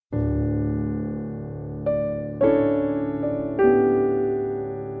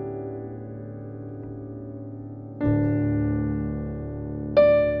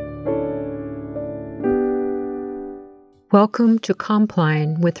Welcome to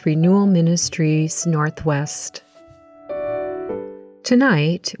Compline with Renewal Ministries Northwest.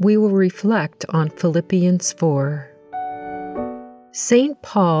 Tonight, we will reflect on Philippians 4. St.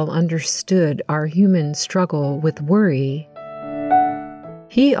 Paul understood our human struggle with worry.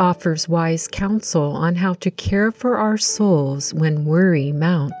 He offers wise counsel on how to care for our souls when worry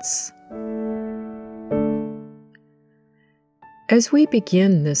mounts. As we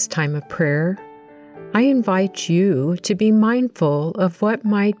begin this time of prayer, I invite you to be mindful of what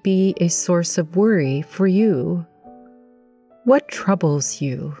might be a source of worry for you. What troubles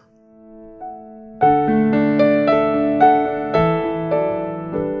you?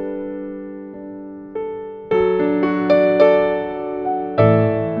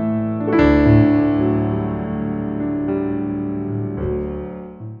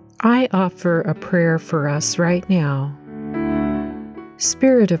 I offer a prayer for us right now.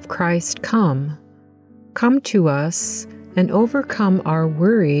 Spirit of Christ, come to us and overcome our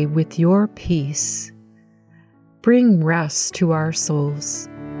worry with your peace. Bring rest to our souls.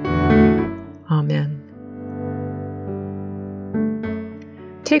 Amen.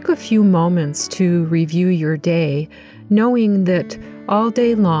 Take a few moments to review your day, knowing that all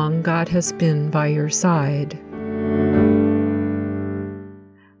day long God has been by your side.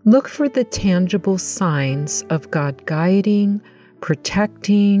 Look for the tangible signs of God guiding,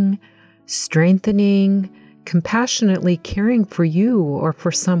 protecting, strengthening, compassionately caring for you or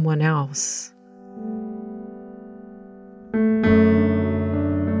for someone else.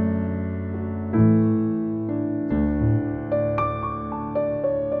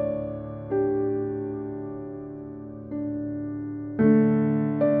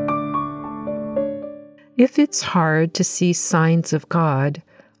 If it's hard to see signs of God,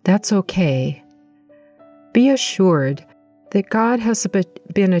 that's okay. Be assured that God has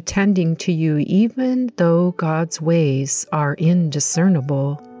been attending to you even though God's ways are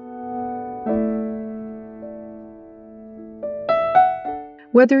indiscernible.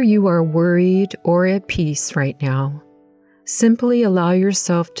 Whether you are worried or at peace right now, simply allow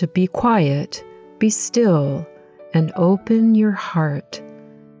yourself to be quiet, be still, and open your heart.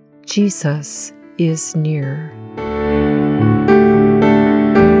 Jesus is near.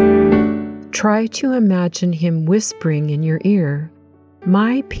 Try to imagine him whispering in your ear,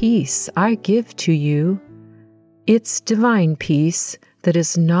 "My peace I give to you." It's divine peace that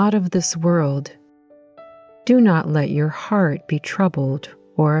is not of this world. Do not let your heart be troubled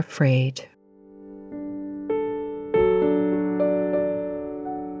or afraid.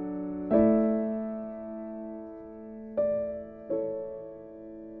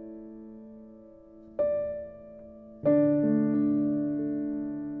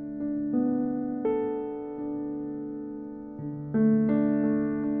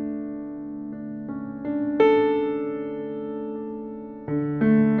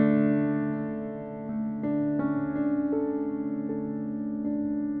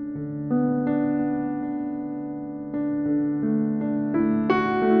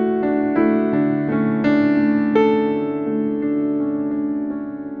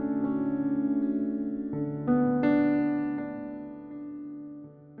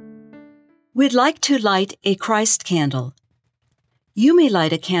 We'd like to light a Christ candle. You may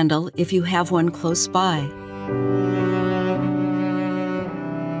light a candle if you have one close by.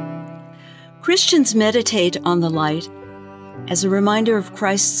 Christians meditate on the light as a reminder of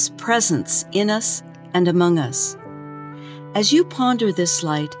Christ's presence in us and among us. As you ponder this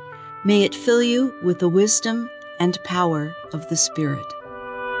light, may it fill you with the wisdom and power of the Spirit.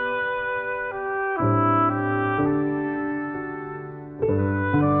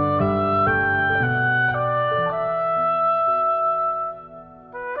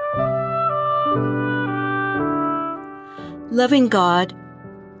 Loving God,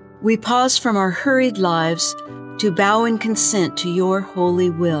 we pause from our hurried lives to bow in consent to your holy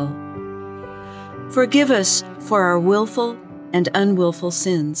will. Forgive us for our willful and unwillful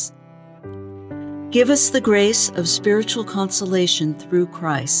sins. Give us the grace of spiritual consolation through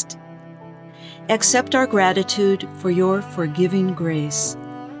Christ. Accept our gratitude for your forgiving grace.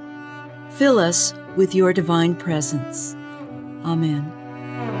 Fill us with your divine presence. Amen.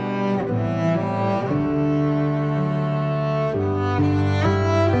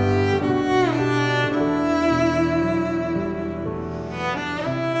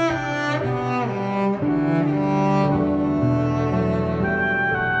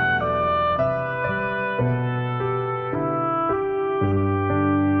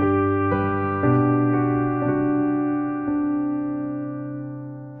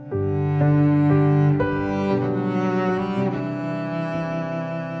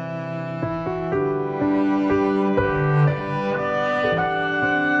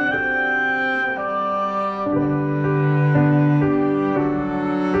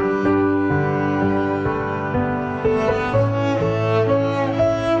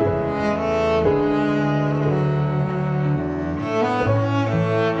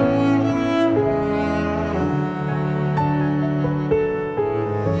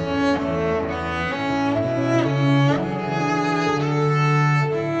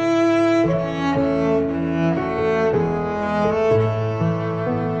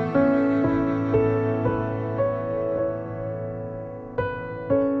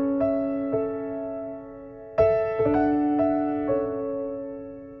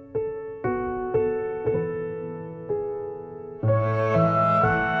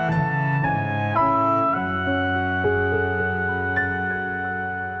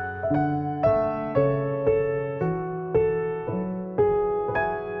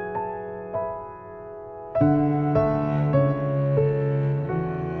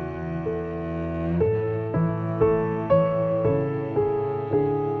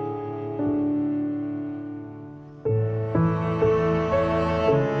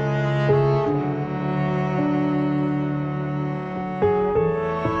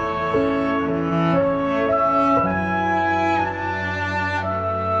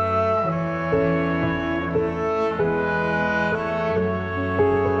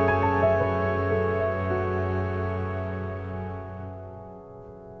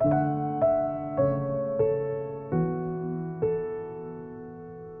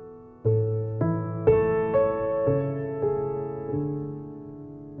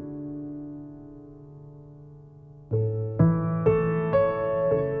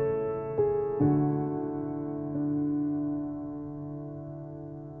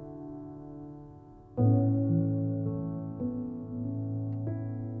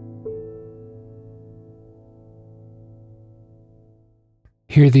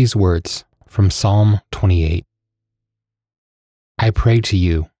 Hear these words from Psalm 28. I pray to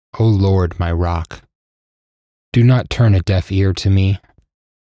you, O Lord, my rock. Do not turn a deaf ear to me.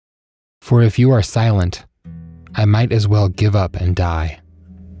 For if you are silent, I might as well give up and die.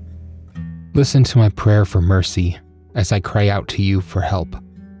 Listen to my prayer for mercy as I cry out to you for help,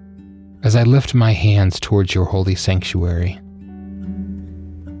 as I lift my hands towards your holy sanctuary.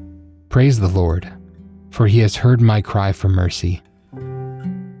 Praise the Lord, for he has heard my cry for mercy.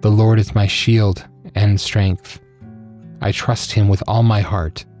 The Lord is my shield and strength. I trust him with all my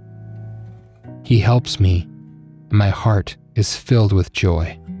heart. He helps me, and my heart is filled with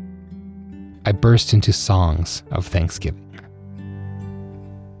joy. I burst into songs of thanksgiving.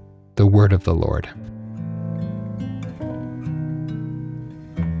 The word of the Lord.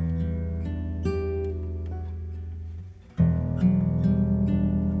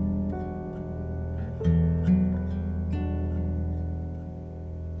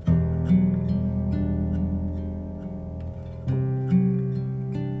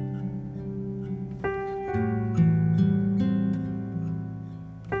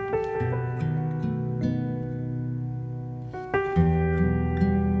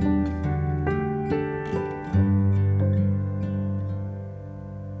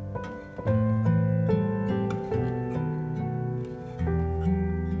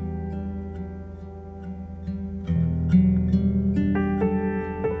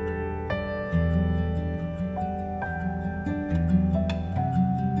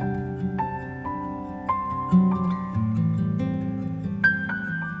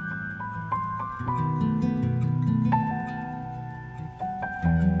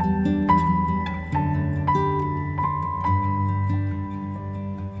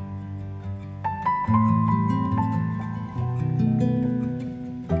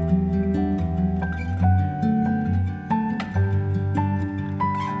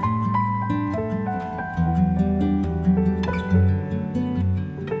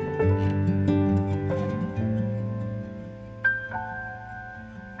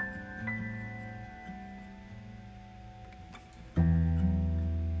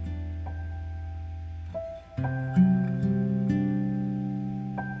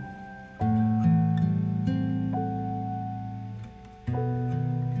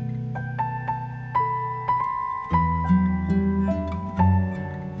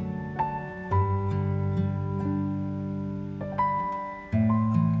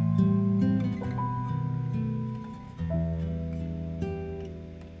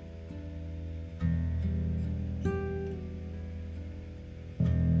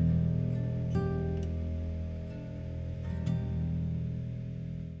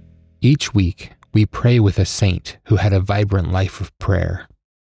 Each week, we pray with a saint who had a vibrant life of prayer.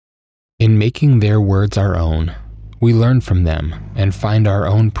 In making their words our own, we learn from them and find our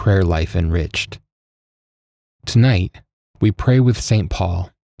own prayer life enriched. Tonight, we pray with St.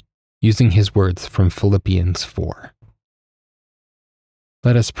 Paul, using his words from Philippians 4.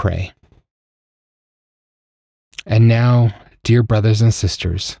 Let us pray. And now, dear brothers and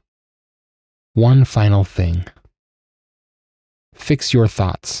sisters, one final thing. Fix your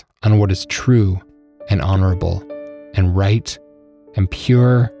thoughts on what is true and honorable and right and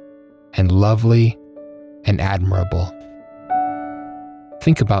pure and lovely and admirable.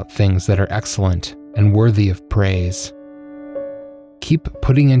 Think about things that are excellent and worthy of praise. Keep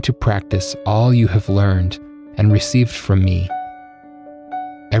putting into practice all you have learned and received from me,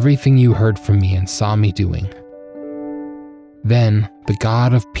 everything you heard from me and saw me doing. Then the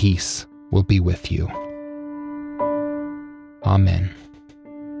God of peace will be with you. Amen.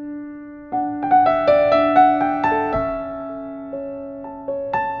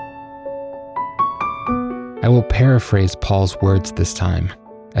 I will paraphrase Paul's words this time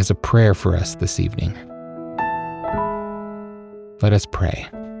as a prayer for us this evening. Let us pray.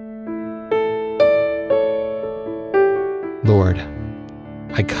 Lord,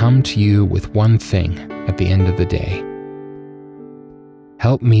 I come to you with one thing at the end of the day.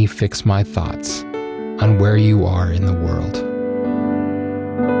 Help me fix my thoughts on where you are in the world,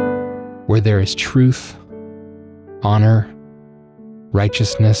 where there is truth, honor,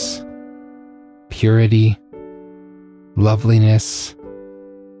 righteousness, purity, loveliness,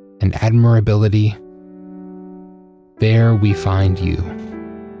 and admirability. There we find you.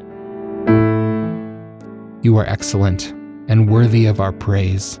 You are excellent and worthy of our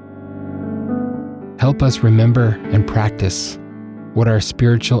praise. Help us remember and practice what our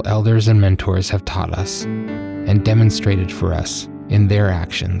spiritual elders and mentors have taught us and demonstrated for us in their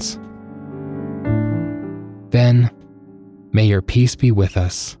actions. Then, may your peace be with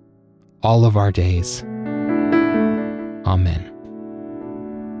us all of our days. Amen.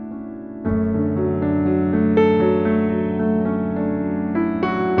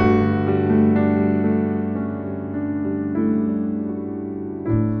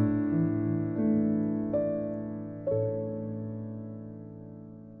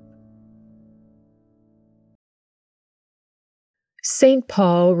 St.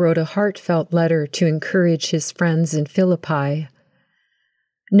 Paul wrote a heartfelt letter to encourage his friends in Philippi.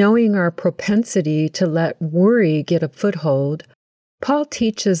 Knowing our propensity to let worry get a foothold, Paul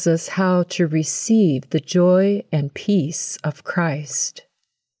teaches us how to receive the joy and peace of Christ.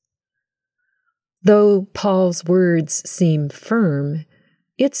 Though Paul's words seem firm,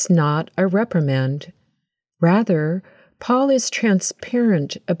 it's not a reprimand. Rather, Paul is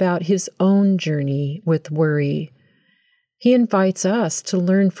transparent about his own journey with worry. He invites us to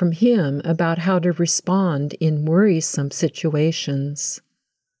learn from him about how to respond in worrisome situations.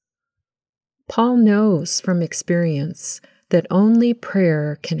 Paul knows from experience that only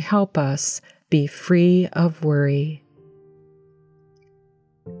prayer can help us be free of worry.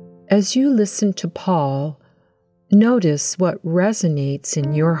 As you listen to Paul, notice what resonates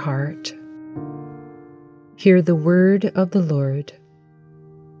in your heart. Hear the word of the Lord.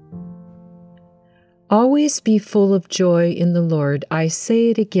 Always be full of joy in the Lord. I say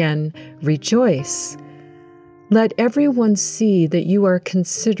it again, rejoice. Let everyone see that you are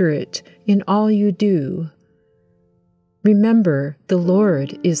considerate in all you do. Remember, the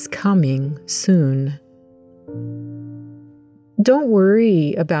Lord is coming soon. Don't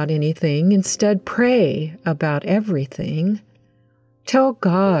worry about anything. Instead, pray about everything. Tell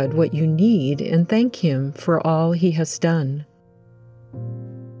God what you need and thank Him for all He has done.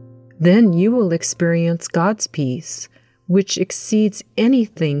 Then you will experience God's peace, which exceeds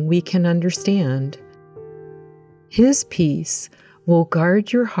anything we can understand. His peace will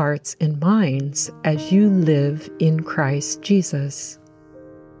guard your hearts and minds as you live in Christ Jesus.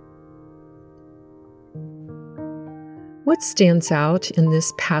 What stands out in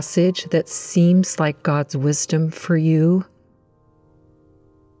this passage that seems like God's wisdom for you?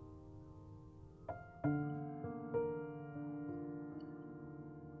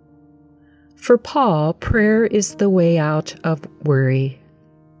 For Paul, prayer is the way out of worry.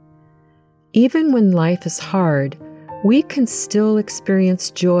 Even when life is hard, we can still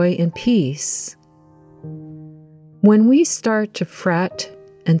experience joy and peace. When we start to fret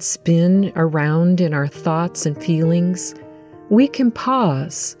and spin around in our thoughts and feelings, we can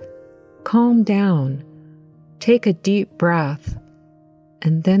pause, calm down, take a deep breath,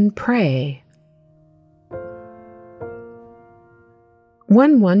 and then pray.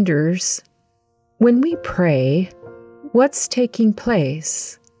 One wonders, when we pray, what's taking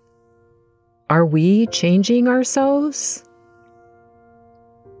place? Are we changing ourselves?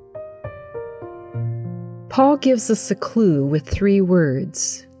 Paul gives us a clue with 3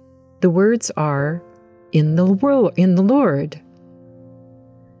 words. The words are, in the Lord.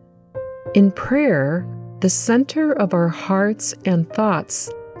 In prayer, the center of our hearts and thoughts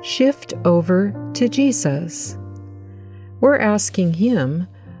shift over to Jesus. We're asking Him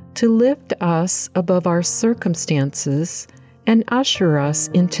to lift us above our circumstances and usher us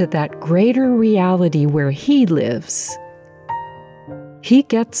into that greater reality where He lives. He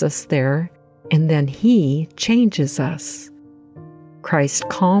gets us there, and then He changes us. Christ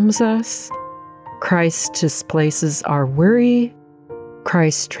calms us. Christ displaces our worry.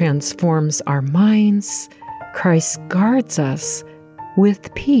 Christ transforms our minds. Christ guards us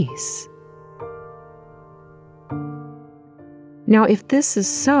with peace. Now, if this is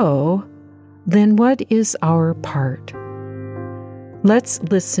so, then what is our part? Let's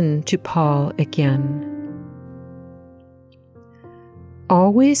listen to Paul again.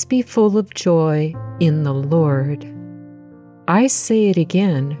 Always be full of joy in the Lord. I say it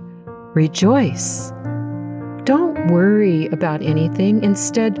again, rejoice. Don't worry about anything.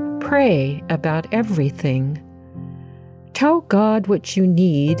 Instead, pray about everything. Tell God what you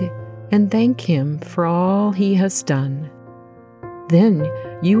need and thank Him for all He has done. Then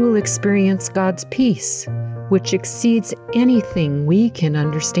you will experience God's peace, which exceeds anything we can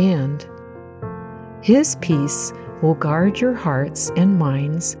understand. His peace will guard your hearts and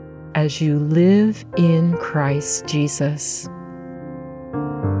minds as you live in Christ Jesus.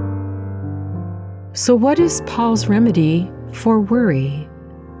 So what is Paul's remedy for worry?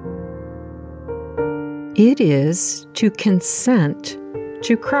 It is to consent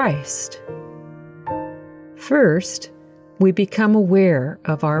to Christ. First, we become aware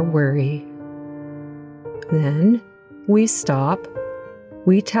of our worry. Then we stop,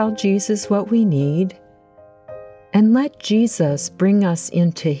 we tell Jesus what we need, and let Jesus bring us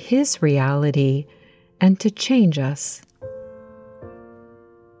into His reality and to change us.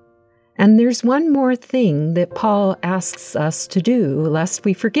 And there's one more thing that Paul asks us to do, lest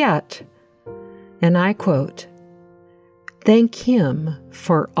we forget. And I quote, "Thank Him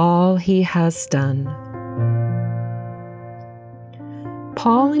for all He has done."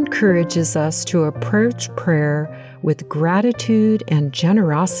 Paul encourages us to approach prayer with gratitude and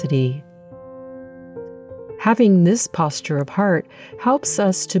generosity. Having this posture of heart helps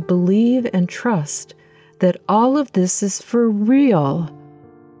us to believe and trust that all of this is for real,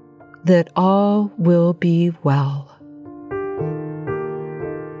 that all will be well.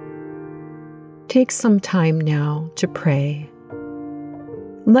 Take some time now to pray.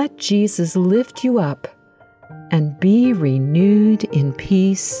 Let Jesus lift you up and be renewed in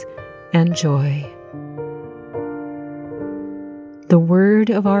peace and joy. The word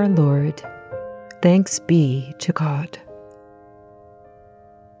of our Lord. Thanks be to God.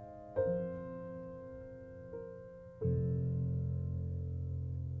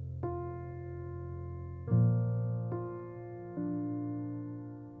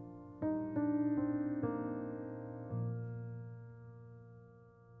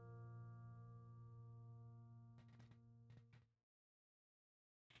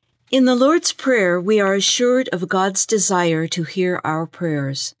 In the Lord's Prayer, we are assured of God's desire to hear our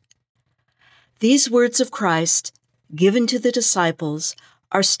prayers. These words of Christ, given to the disciples,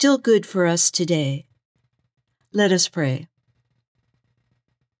 are still good for us today. Let us pray.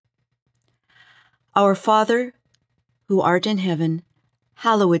 Our Father, who art in heaven,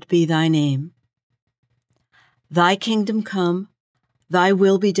 hallowed be thy name. Thy kingdom come, thy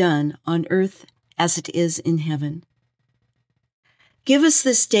will be done on earth as it is in heaven. Give us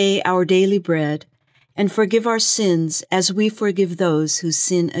this day our daily bread, and forgive our sins as we forgive those who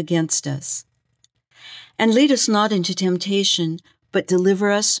sin against us. And lead us not into temptation, but deliver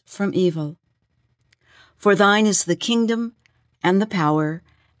us from evil. For thine is the kingdom, and the power,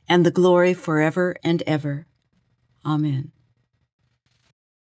 and the glory forever and ever. Amen.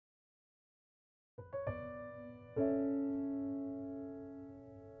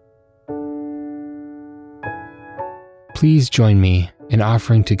 Please join me in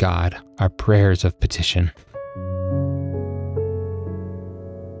offering to God our prayers of petition.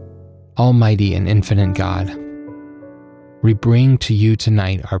 Almighty and infinite God, we bring to you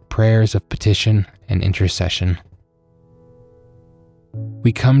tonight our prayers of petition and intercession.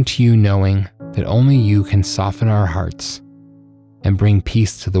 We come to you knowing that only you can soften our hearts and bring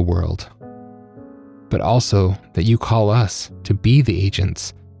peace to the world, but also that you call us to be the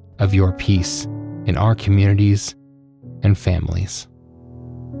agents of your peace in our communities and families.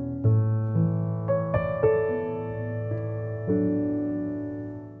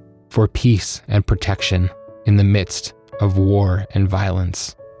 For peace and protection in the midst of war and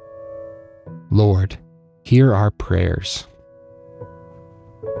violence. Lord, hear our prayers.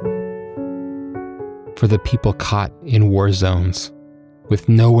 For the people caught in war zones with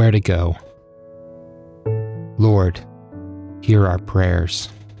nowhere to go. Lord, hear our prayers.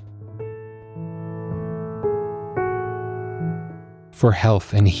 For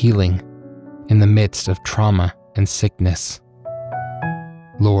health and healing in the midst of trauma and sickness.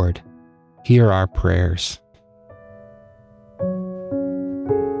 Lord, hear our prayers.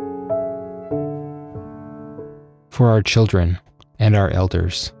 For our children and our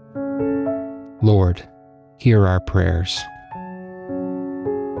elders. Lord, hear our prayers.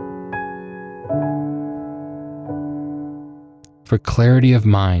 For clarity of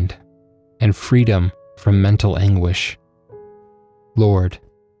mind and freedom from mental anguish. Lord,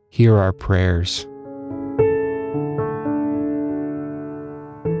 hear our prayers.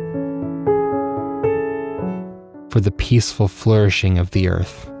 For the peaceful flourishing of the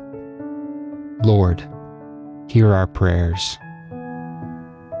earth. Lord, hear our prayers.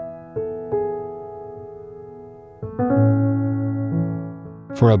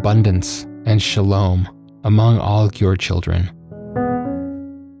 For abundance and shalom among all your children.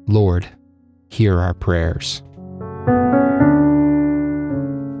 Lord, hear our prayers.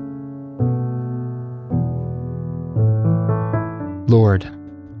 Lord,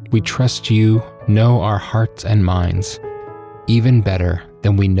 we trust you know our hearts and minds even better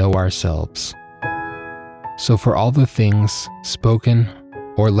than we know ourselves. So for all the things spoken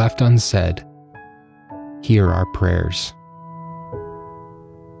or left unsaid, hear our prayers.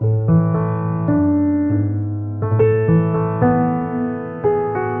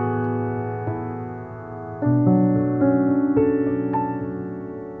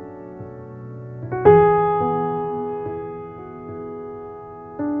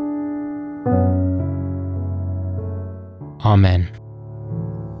 Amen.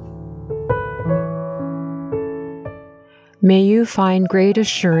 May you find great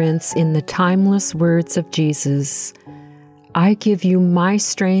assurance in the timeless words of Jesus. I give you my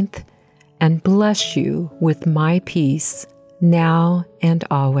strength and bless you with my peace, now and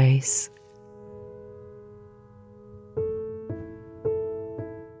always.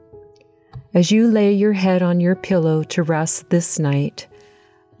 As you lay your head on your pillow to rest this night,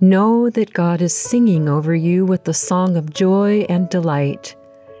 know that God is singing over you with the song of joy and delight,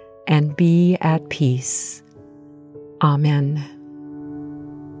 and be at peace. Amen.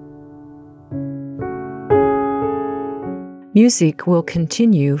 Music will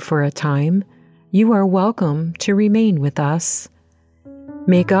continue for a time. You are welcome to remain with us.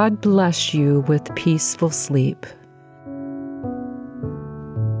 May God bless you with peaceful sleep.